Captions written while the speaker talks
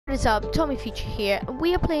What's up, Tommy Future here.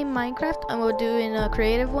 We are playing Minecraft and we're doing a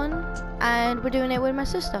creative one and we're doing it with my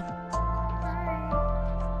sister.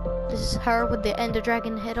 This is her with the Ender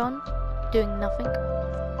Dragon head on, doing nothing.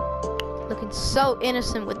 Looking so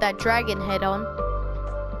innocent with that dragon head on.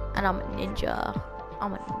 And I'm a ninja.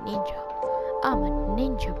 I'm a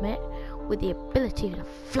ninja, man, with the ability to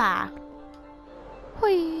fly.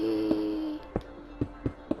 Whee!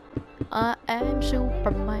 I am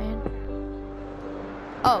Superman.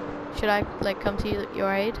 Oh, should I like come to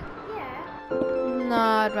your aid? Yeah. No,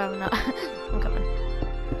 I'd rather not. I'm coming.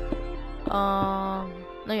 No,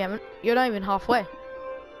 you haven't. You're not even halfway.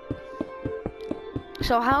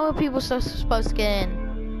 So how are people supposed to get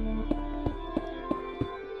in?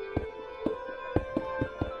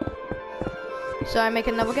 So I make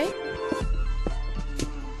another gate?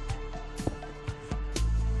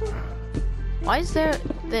 Why is there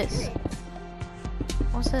this?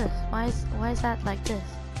 What's this? Why is that like this?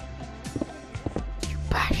 You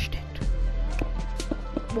bashed it.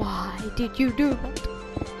 Why did you do that?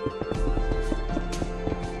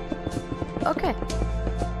 Okay.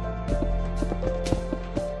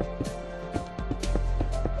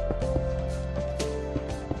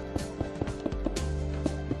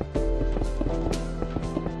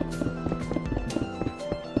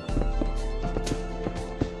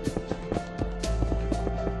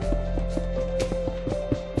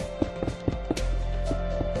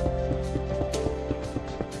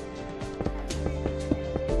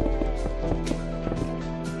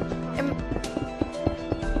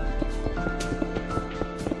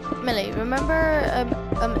 Millie, remember,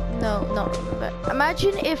 no, not remember.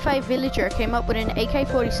 Imagine if a villager came up with an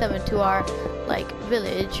AK-47 to our, like,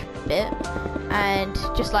 village bit, and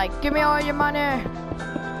just like, give me all your money.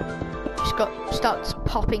 Just starts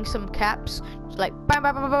popping some caps, just like, bang,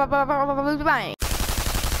 bang, bang, bang, bang, bang, bang, bang.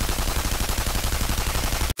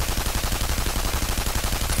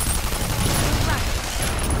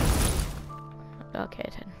 Okay,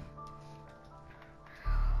 then.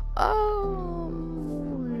 Oh.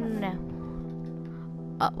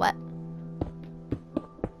 What?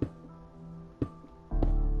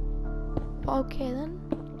 Okay then.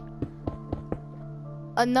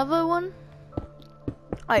 Another one?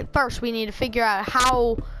 Alright, first we need to figure out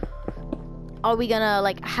how are we gonna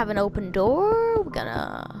like have an open door? We're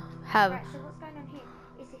gonna have Right, so what's going on here?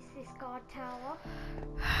 Is this guard tower?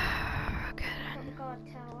 okay Got then. the guard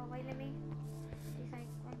tower. Wait, let me. It's like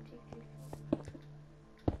 1, 2, 3.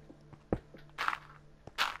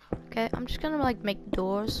 Okay, I'm just gonna like make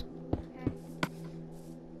doors. Okay.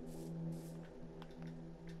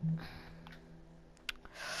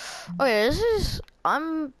 Okay,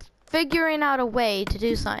 I'm figuring out a way to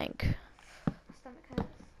do something. My stomach hurts.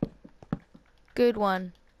 Good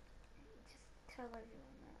one. Just tell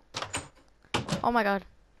everyone that. Oh my god.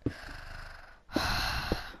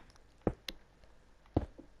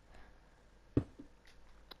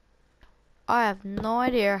 I have no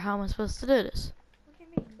idea how I'm supposed to do this. What do you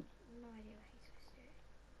mean? No idea what he's supposed to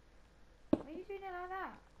do. Why are you doing it like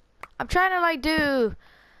that? I'm trying to like do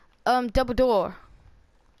double door.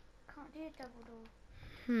 Can't do a double door.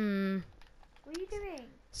 What What are you doing?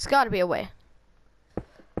 It's gotta be a way.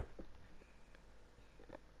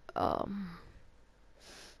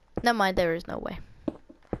 Never mind, there is no way.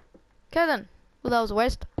 Okay then. Well, that was a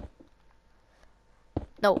waste.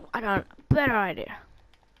 No, I got a better idea.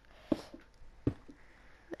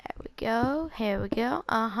 There we go. Here we go.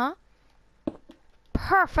 Uh-huh.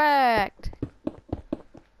 Perfect.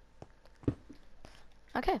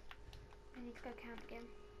 Okay. I need to go camp again.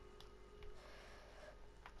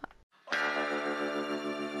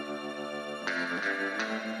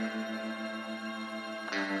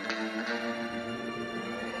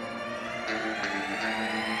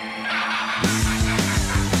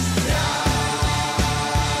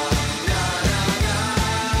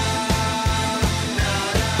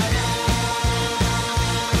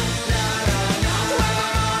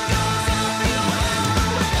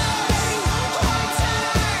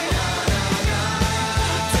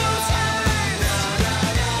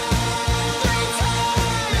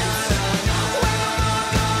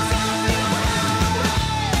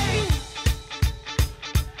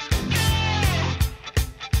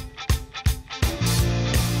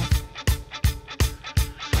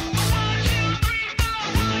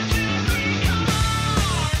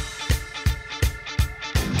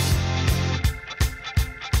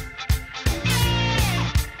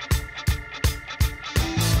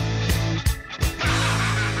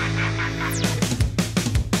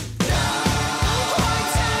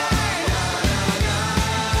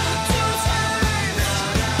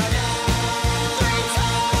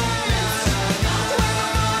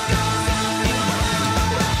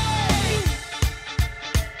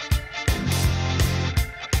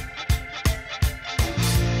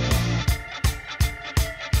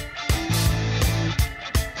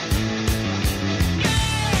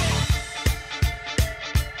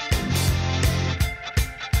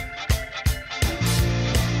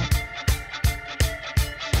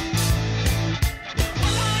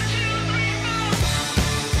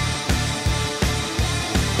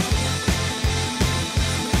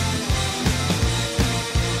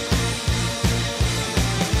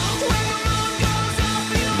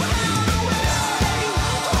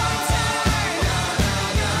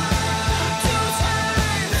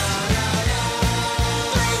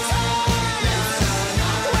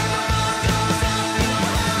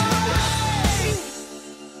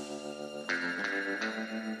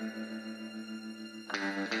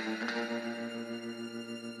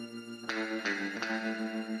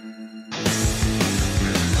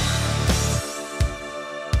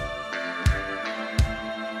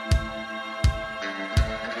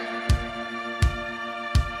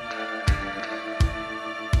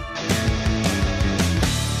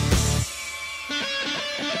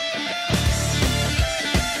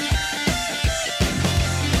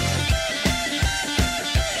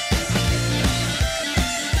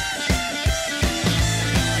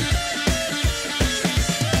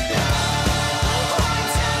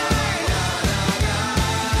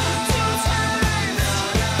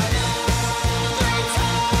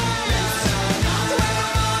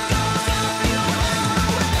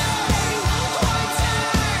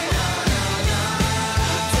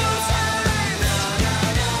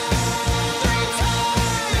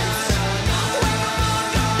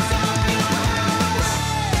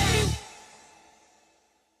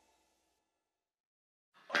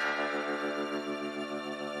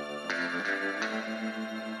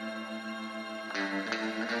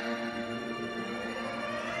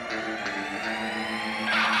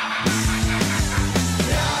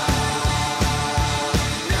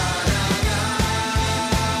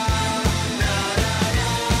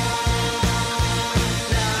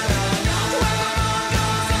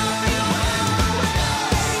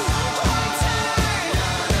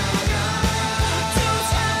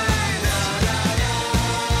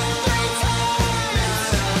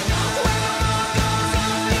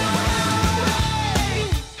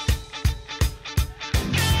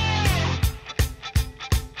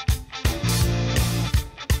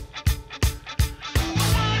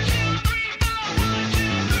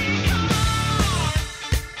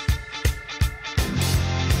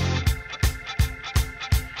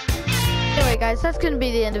 guys, that's gonna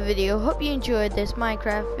be the end of the video. Hope you enjoyed this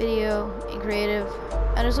Minecraft video in creative.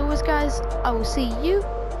 And as always guys, I will see you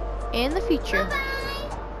in the future.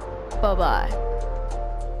 Bye-bye. Bye bye.